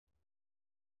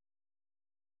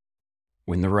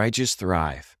When the righteous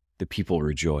thrive, the people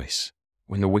rejoice.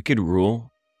 When the wicked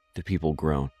rule, the people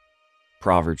groan.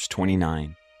 Proverbs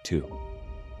 29:2.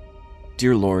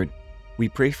 Dear Lord, we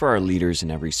pray for our leaders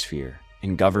in every sphere,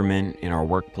 in government, in our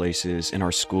workplaces, in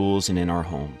our schools, and in our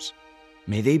homes.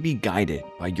 May they be guided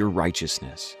by your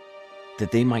righteousness,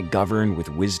 that they might govern with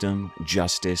wisdom,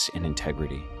 justice, and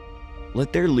integrity.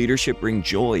 Let their leadership bring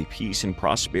joy, peace, and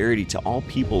prosperity to all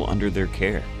people under their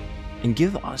care. And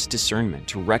give us discernment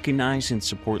to recognize and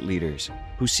support leaders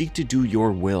who seek to do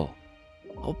your will.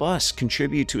 Help us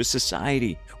contribute to a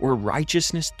society where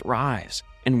righteousness thrives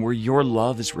and where your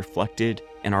love is reflected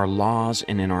in our laws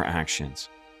and in our actions.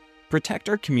 Protect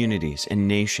our communities and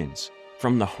nations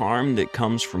from the harm that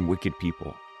comes from wicked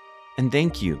people. And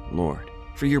thank you, Lord,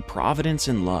 for your providence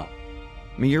and love.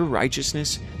 May your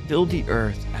righteousness fill the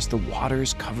earth as the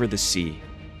waters cover the sea.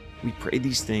 We pray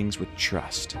these things with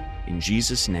trust. In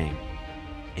Jesus' name,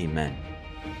 amen.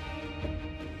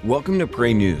 Welcome to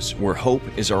Pray News, where hope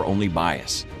is our only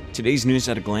bias. Today's news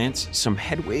at a glance: some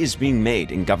headway is being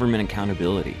made in government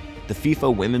accountability. The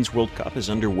FIFA Women's World Cup is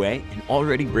underway and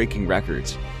already breaking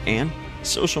records. And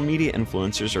social media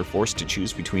influencers are forced to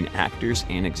choose between actors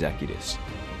and executives.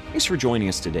 Thanks for joining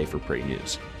us today for Pray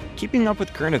News. Keeping up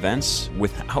with current events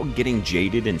without getting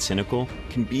jaded and cynical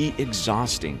can be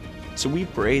exhausting. So we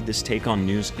pray this take on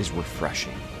news is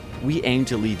refreshing. We aim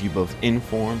to leave you both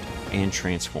informed and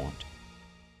transformed.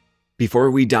 Before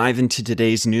we dive into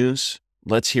today's news,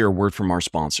 let's hear a word from our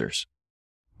sponsors.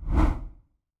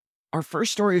 Our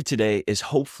first story of today is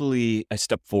hopefully a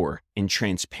step forward in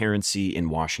transparency in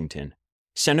Washington.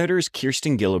 Senators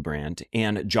Kirsten Gillibrand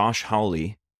and Josh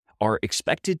Hawley are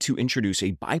expected to introduce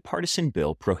a bipartisan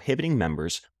bill prohibiting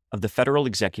members of the federal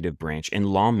executive branch and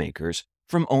lawmakers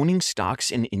from owning stocks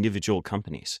in individual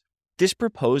companies. This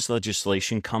proposed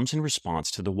legislation comes in response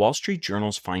to the Wall Street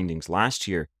Journal's findings last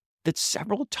year that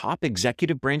several top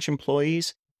executive branch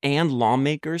employees and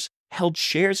lawmakers held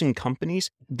shares in companies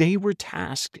they were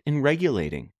tasked in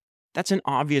regulating. That's an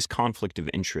obvious conflict of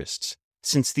interests,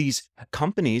 since these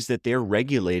companies that they're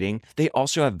regulating, they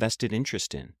also have vested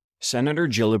interest in. Senator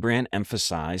Gillibrand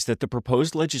emphasized that the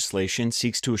proposed legislation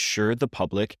seeks to assure the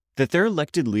public that their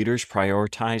elected leaders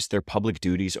prioritize their public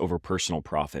duties over personal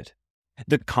profit.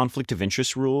 The conflict of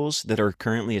interest rules that are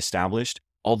currently established,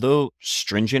 although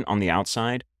stringent on the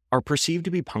outside, are perceived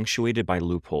to be punctuated by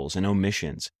loopholes and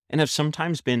omissions and have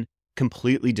sometimes been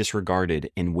completely disregarded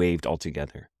and waived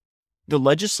altogether. The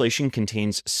legislation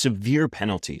contains severe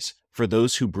penalties for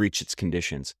those who breach its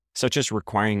conditions, such as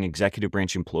requiring executive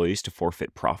branch employees to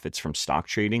forfeit profits from stock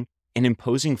trading and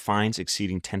imposing fines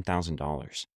exceeding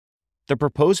 $10,000. The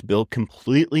proposed bill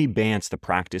completely bans the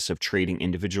practice of trading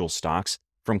individual stocks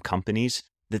from companies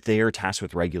that they are tasked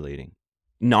with regulating.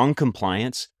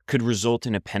 Non-compliance could result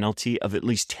in a penalty of at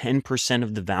least 10%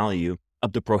 of the value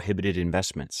of the prohibited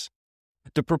investments.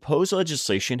 The proposed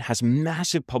legislation has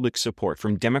massive public support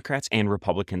from Democrats and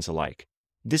Republicans alike.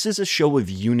 This is a show of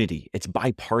unity. It's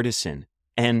bipartisan.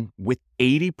 And with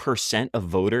 80% of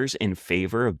voters in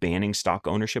favor of banning stock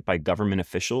ownership by government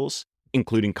officials,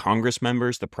 including Congress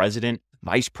members, the president,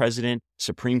 vice president,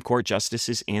 Supreme Court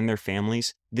justices, and their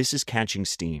families, this is catching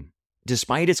steam.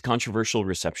 Despite its controversial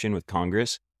reception with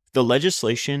Congress, the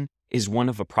legislation is one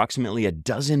of approximately a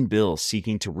dozen bills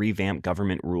seeking to revamp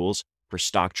government rules for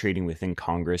stock trading within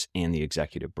Congress and the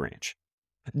executive branch.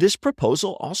 This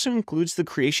proposal also includes the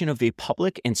creation of a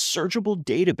public and searchable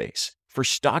database for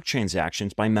stock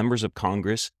transactions by members of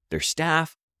Congress, their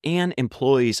staff, and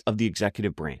employees of the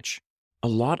executive branch. A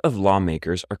lot of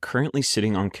lawmakers are currently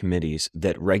sitting on committees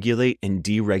that regulate and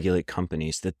deregulate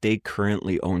companies that they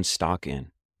currently own stock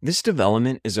in. This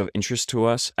development is of interest to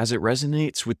us as it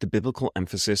resonates with the biblical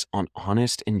emphasis on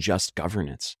honest and just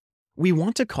governance. We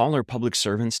want to call our public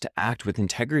servants to act with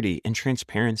integrity and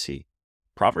transparency.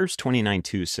 Proverbs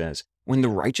 29:2 says, "When the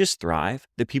righteous thrive,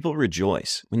 the people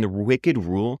rejoice. When the wicked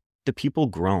rule, the people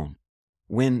groan."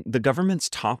 When the government's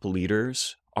top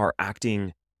leaders are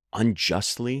acting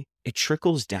unjustly, it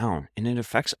trickles down and it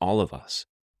affects all of us.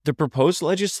 The proposed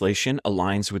legislation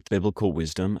aligns with biblical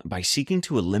wisdom by seeking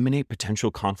to eliminate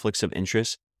potential conflicts of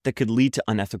interest that could lead to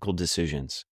unethical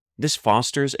decisions. This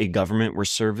fosters a government where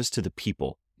service to the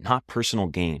people, not personal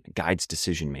gain, guides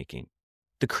decision-making.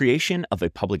 The creation of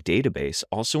a public database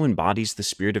also embodies the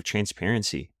spirit of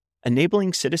transparency,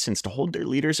 enabling citizens to hold their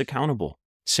leaders accountable,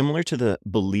 similar to the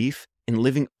belief in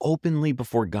living openly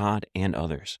before God and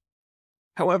others.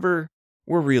 However,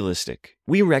 we're realistic.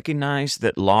 We recognize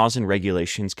that laws and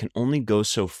regulations can only go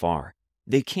so far.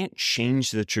 They can't change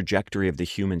the trajectory of the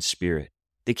human spirit.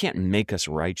 They can't make us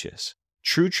righteous.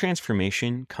 True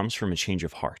transformation comes from a change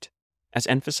of heart. as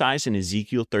emphasized in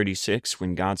Ezekiel 36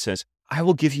 when God says, "I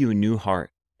will give you a new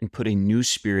heart and put a new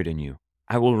spirit in you.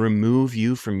 I will remove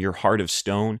you from your heart of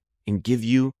stone and give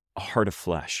you a heart of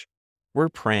flesh." We're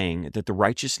praying that the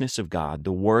righteousness of God,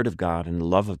 the word of God, and the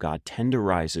love of God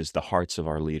tenderizes the hearts of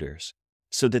our leaders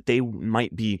so that they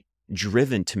might be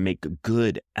driven to make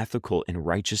good, ethical, and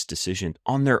righteous decisions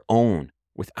on their own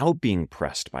without being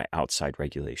pressed by outside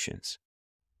regulations.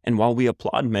 And while we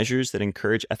applaud measures that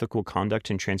encourage ethical conduct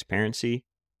and transparency,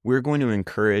 we're going to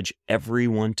encourage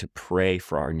everyone to pray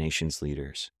for our nation's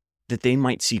leaders, that they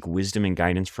might seek wisdom and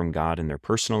guidance from God in their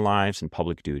personal lives and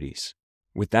public duties.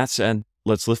 With that said,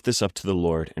 let's lift this up to the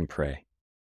Lord and pray.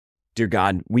 Dear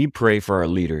God, we pray for our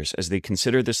leaders as they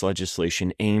consider this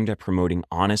legislation aimed at promoting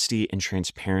honesty and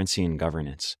transparency in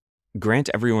governance. Grant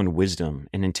everyone wisdom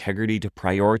and integrity to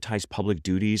prioritize public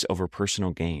duties over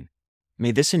personal gain.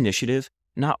 May this initiative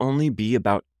not only be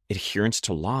about adherence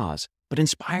to laws, but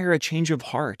inspire a change of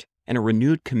heart and a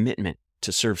renewed commitment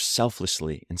to serve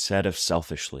selflessly instead of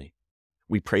selfishly.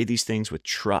 We pray these things with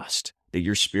trust that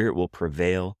your Spirit will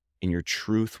prevail and your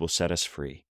truth will set us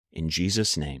free. In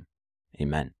Jesus' name,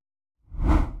 amen.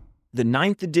 The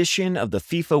 9th edition of the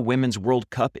FIFA Women's World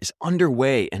Cup is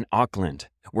underway in Auckland,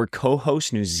 where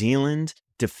co-host New Zealand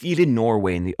defeated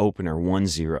Norway in the opener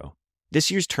 1-0. This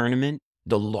year's tournament,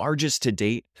 the largest to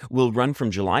date, will run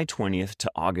from July 20th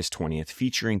to August 20th,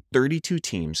 featuring 32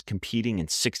 teams competing in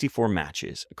 64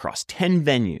 matches across 10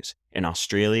 venues in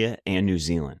Australia and New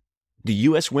Zealand. The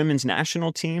U.S. women's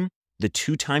national team, the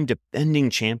two-time defending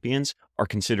champions, are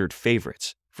considered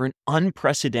favorites for an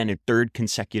unprecedented third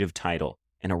consecutive title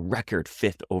and a record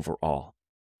 5th overall.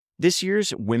 This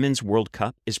year's Women's World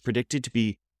Cup is predicted to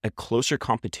be a closer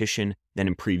competition than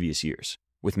in previous years,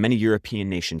 with many European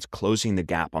nations closing the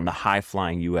gap on the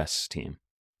high-flying U.S. team.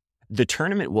 The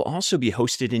tournament will also be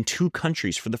hosted in 2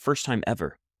 countries for the first time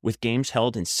ever, with games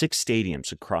held in 6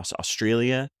 stadiums across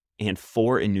Australia and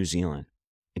 4 in New Zealand.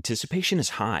 Anticipation is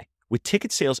high, with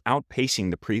ticket sales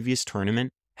outpacing the previous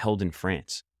tournament held in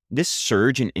France. This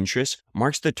surge in interest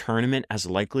marks the tournament as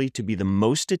likely to be the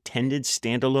most attended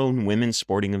standalone women's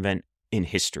sporting event in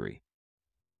history.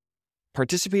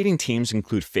 Participating teams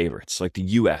include favorites like the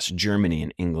US, Germany,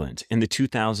 and England, and the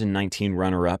 2019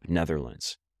 runner-up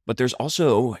Netherlands. But there's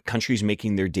also countries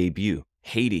making their debut: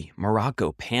 Haiti,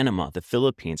 Morocco, Panama, the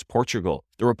Philippines, Portugal,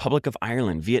 the Republic of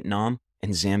Ireland, Vietnam,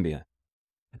 and Zambia.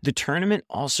 The tournament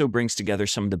also brings together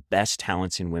some of the best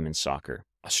talents in women's soccer: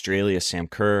 Australia's Sam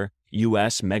Kerr,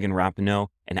 US Megan Rapinoe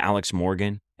and Alex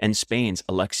Morgan, and Spain's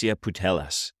Alexia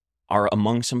Putellas are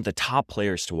among some of the top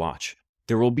players to watch.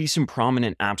 There will be some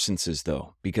prominent absences,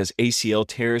 though, because ACL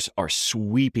tears are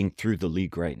sweeping through the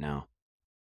league right now.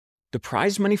 The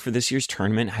prize money for this year's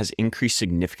tournament has increased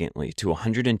significantly to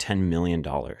 $110 million.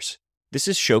 This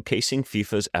is showcasing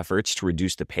FIFA's efforts to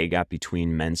reduce the pay gap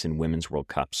between men's and women's World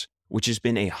Cups, which has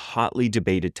been a hotly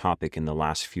debated topic in the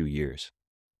last few years.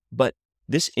 But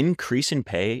this increase in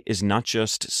pay is not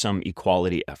just some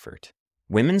equality effort.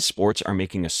 Women's sports are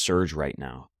making a surge right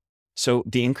now. So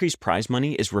the increased prize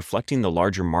money is reflecting the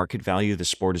larger market value the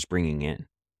sport is bringing in.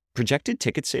 Projected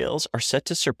ticket sales are set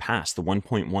to surpass the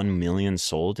 1.1 million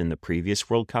sold in the previous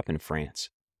World Cup in France.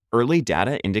 Early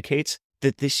data indicates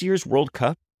that this year's World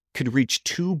Cup could reach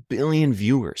 2 billion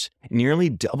viewers, nearly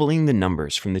doubling the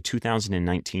numbers from the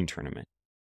 2019 tournament.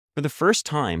 For the first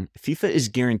time, FIFA is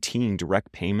guaranteeing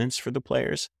direct payments for the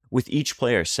players, with each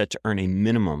player set to earn a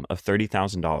minimum of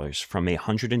 $30,000 from a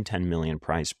 $110 million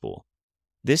prize pool.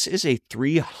 This is a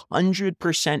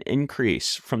 300%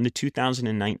 increase from the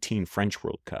 2019 French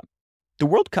World Cup. The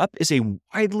World Cup is a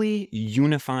widely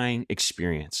unifying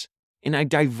experience. In a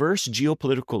diverse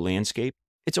geopolitical landscape,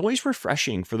 it's always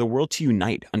refreshing for the world to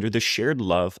unite under the shared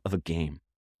love of a game.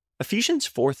 Ephesians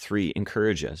 4:3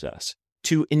 encourages us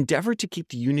to endeavor to keep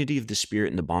the unity of the Spirit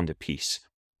in the bond of peace.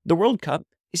 The World Cup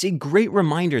is a great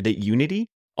reminder that unity,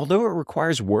 although it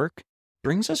requires work,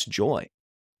 brings us joy.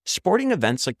 Sporting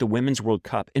events like the Women's World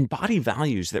Cup embody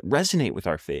values that resonate with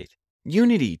our faith: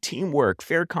 unity, teamwork,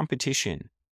 fair competition.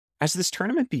 As this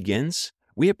tournament begins,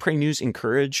 we at Pray News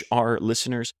encourage our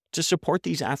listeners to support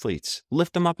these athletes,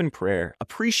 lift them up in prayer,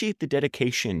 appreciate the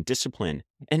dedication, discipline,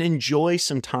 and enjoy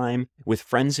some time with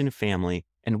friends and family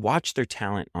and watch their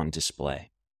talent on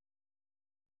display.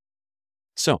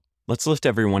 So, let's lift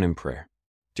everyone in prayer.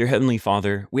 Dear Heavenly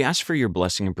Father, we ask for your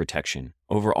blessing and protection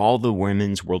over all the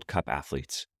Women's World Cup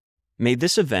athletes. May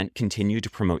this event continue to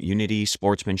promote unity,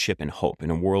 sportsmanship, and hope in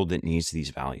a world that needs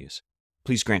these values.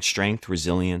 Please grant strength,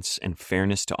 resilience, and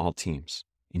fairness to all teams.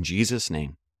 In Jesus'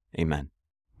 name, amen.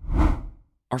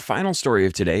 Our final story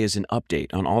of today is an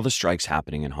update on all the strikes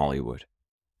happening in Hollywood.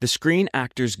 The Screen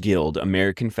Actors Guild,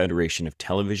 American Federation of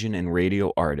Television and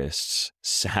Radio Artists,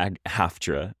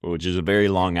 SAG-AFTRA, which is a very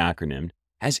long acronym,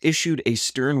 has issued a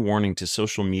stern warning to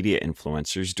social media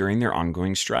influencers during their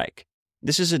ongoing strike.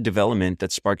 This is a development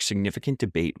that sparked significant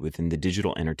debate within the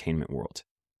digital entertainment world.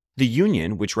 The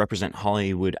union, which represents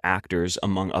Hollywood actors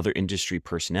among other industry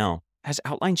personnel, has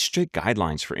outlined strict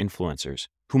guidelines for influencers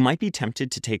who might be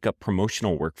tempted to take up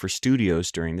promotional work for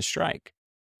studios during the strike.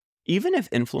 Even if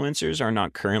influencers are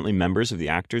not currently members of the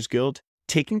Actors Guild,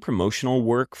 taking promotional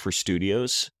work for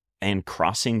studios and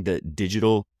crossing the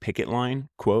digital picket line,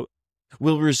 quote,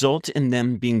 will result in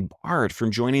them being barred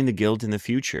from joining the guild in the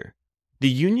future. The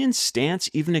union's stance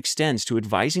even extends to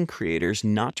advising creators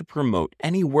not to promote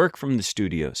any work from the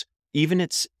studios, even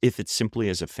if it's simply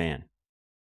as a fan.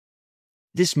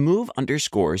 This move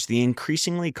underscores the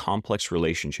increasingly complex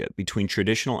relationship between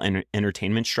traditional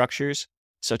entertainment structures,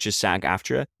 such as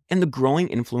SAG-AFTRA, and the growing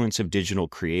influence of digital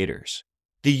creators.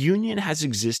 The union has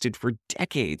existed for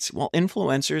decades, while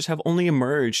influencers have only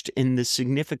emerged in the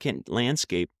significant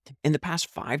landscape in the past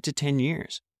 5 to 10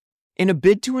 years. In a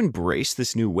bid to embrace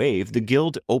this new wave, the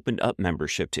Guild opened up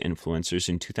membership to influencers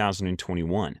in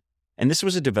 2021, and this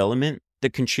was a development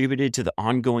that contributed to the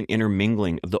ongoing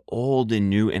intermingling of the old and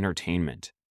new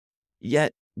entertainment.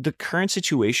 Yet, the current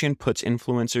situation puts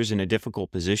influencers in a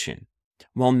difficult position.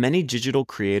 While many digital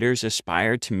creators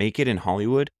aspire to make it in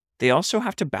Hollywood, they also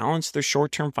have to balance their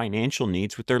short-term financial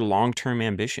needs with their long-term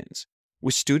ambitions.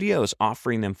 With studios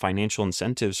offering them financial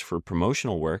incentives for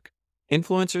promotional work,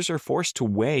 influencers are forced to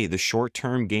weigh the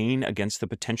short-term gain against the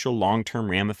potential long-term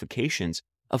ramifications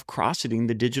of crossing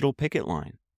the digital picket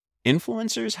line.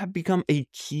 Influencers have become a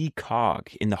key cog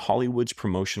in the Hollywood's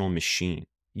promotional machine,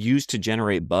 used to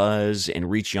generate buzz and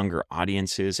reach younger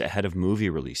audiences ahead of movie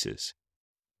releases.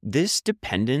 This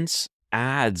dependence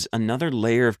adds another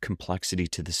layer of complexity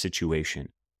to the situation,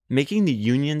 making the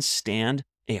union's stand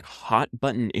a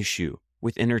hot-button issue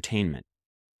with entertainment.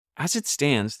 As it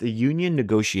stands, the union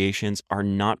negotiations are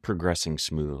not progressing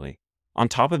smoothly. On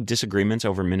top of disagreements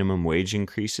over minimum wage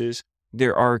increases,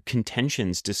 there are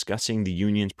contentions discussing the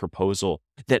union's proposal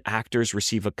that actors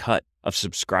receive a cut of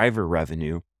subscriber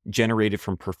revenue generated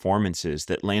from performances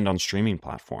that land on streaming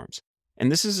platforms.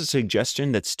 And this is a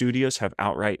suggestion that studios have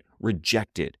outright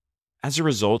rejected. As a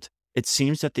result, it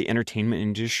seems that the entertainment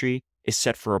industry is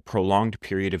set for a prolonged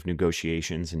period of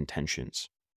negotiations and tensions.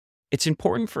 It's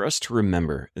important for us to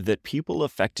remember that people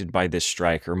affected by this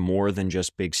strike are more than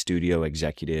just big studio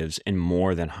executives and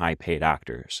more than high-paid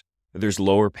actors. There's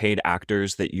lower-paid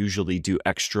actors that usually do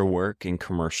extra work in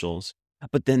commercials,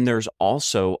 but then there's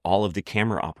also all of the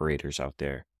camera operators out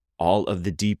there, all of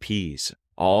the DPs,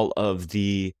 all of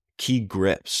the key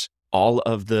grips, all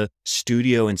of the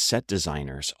studio and set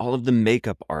designers, all of the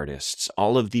makeup artists,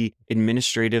 all of the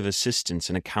administrative assistants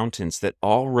and accountants that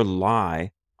all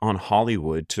rely on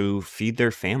Hollywood to feed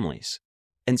their families.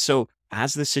 And so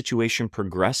as the situation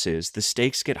progresses, the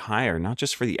stakes get higher, not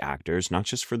just for the actors, not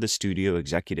just for the studio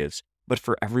executives, but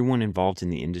for everyone involved in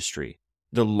the industry.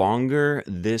 The longer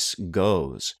this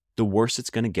goes, the worse it's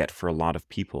going to get for a lot of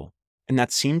people. And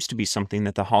that seems to be something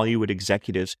that the Hollywood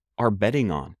executives are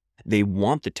betting on. They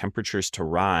want the temperatures to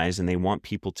rise and they want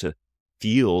people to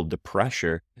feel the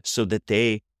pressure so that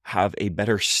they have a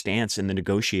better stance in the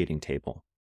negotiating table.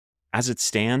 As it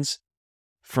stands,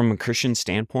 from a Christian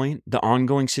standpoint, the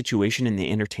ongoing situation in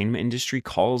the entertainment industry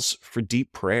calls for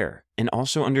deep prayer and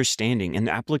also understanding and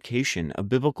the application of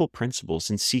biblical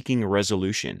principles in seeking a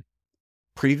resolution.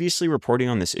 Previously reporting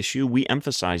on this issue, we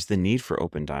emphasized the need for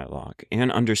open dialogue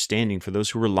and understanding for those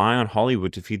who rely on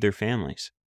Hollywood to feed their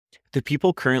families. The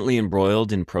people currently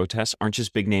embroiled in protests aren't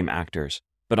just big-name actors,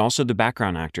 but also the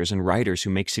background actors and writers who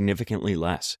make significantly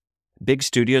less. Big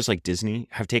studios like Disney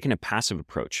have taken a passive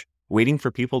approach, waiting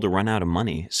for people to run out of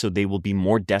money so they will be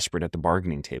more desperate at the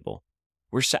bargaining table.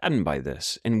 We're saddened by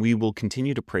this, and we will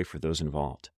continue to pray for those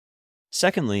involved.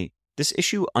 Secondly, this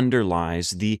issue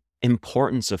underlies the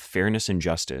importance of fairness and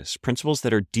justice, principles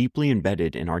that are deeply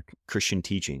embedded in our Christian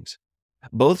teachings.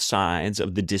 Both sides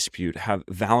of the dispute have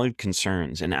valid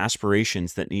concerns and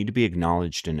aspirations that need to be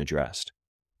acknowledged and addressed.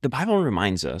 The Bible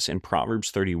reminds us in Proverbs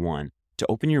 31 to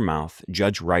open your mouth,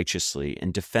 judge righteously,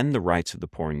 and defend the rights of the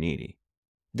poor and needy.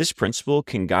 This principle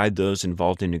can guide those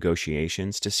involved in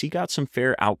negotiations to seek out some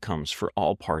fair outcomes for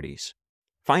all parties.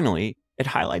 Finally, it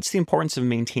highlights the importance of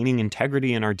maintaining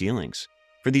integrity in our dealings.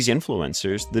 For these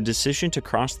influencers, the decision to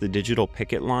cross the digital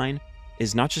picket line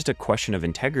is not just a question of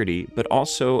integrity, but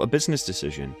also a business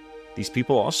decision. These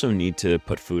people also need to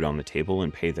put food on the table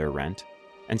and pay their rent.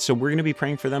 And so we're going to be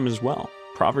praying for them as well.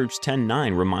 Proverbs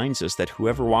 10:9 reminds us that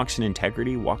whoever walks in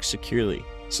integrity walks securely.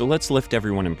 So let's lift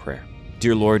everyone in prayer.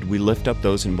 Dear Lord, we lift up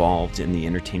those involved in the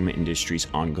entertainment industry's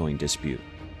ongoing dispute.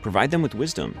 Provide them with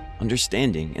wisdom,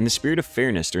 understanding, and the spirit of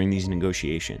fairness during these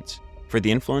negotiations. For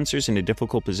the influencers in a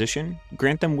difficult position,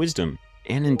 grant them wisdom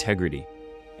and integrity.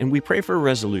 And we pray for a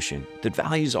resolution that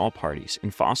values all parties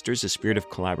and fosters a spirit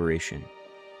of collaboration.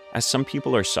 As some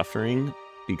people are suffering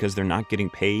because they're not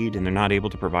getting paid and they're not able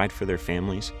to provide for their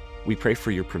families, we pray for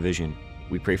your provision.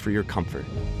 We pray for your comfort.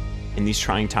 In these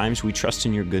trying times, we trust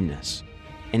in your goodness.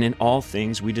 And in all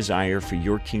things, we desire for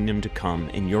your kingdom to come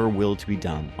and your will to be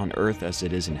done on earth as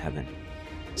it is in heaven.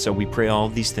 So we pray all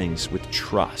of these things with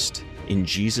trust. In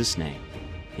Jesus' name,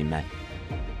 amen.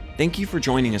 Thank you for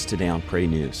joining us today on Pray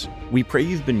News. We pray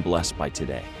you've been blessed by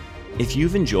today. If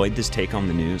you've enjoyed this take on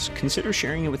the news, consider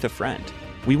sharing it with a friend.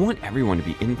 We want everyone to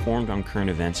be informed on current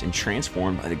events and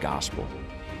transformed by the gospel.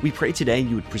 We pray today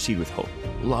you would proceed with hope,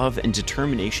 love, and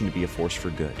determination to be a force for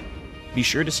good. Be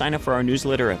sure to sign up for our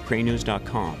newsletter at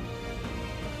praynews.com.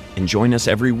 And join us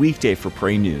every weekday for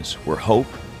Pray News, where hope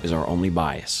is our only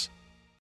bias.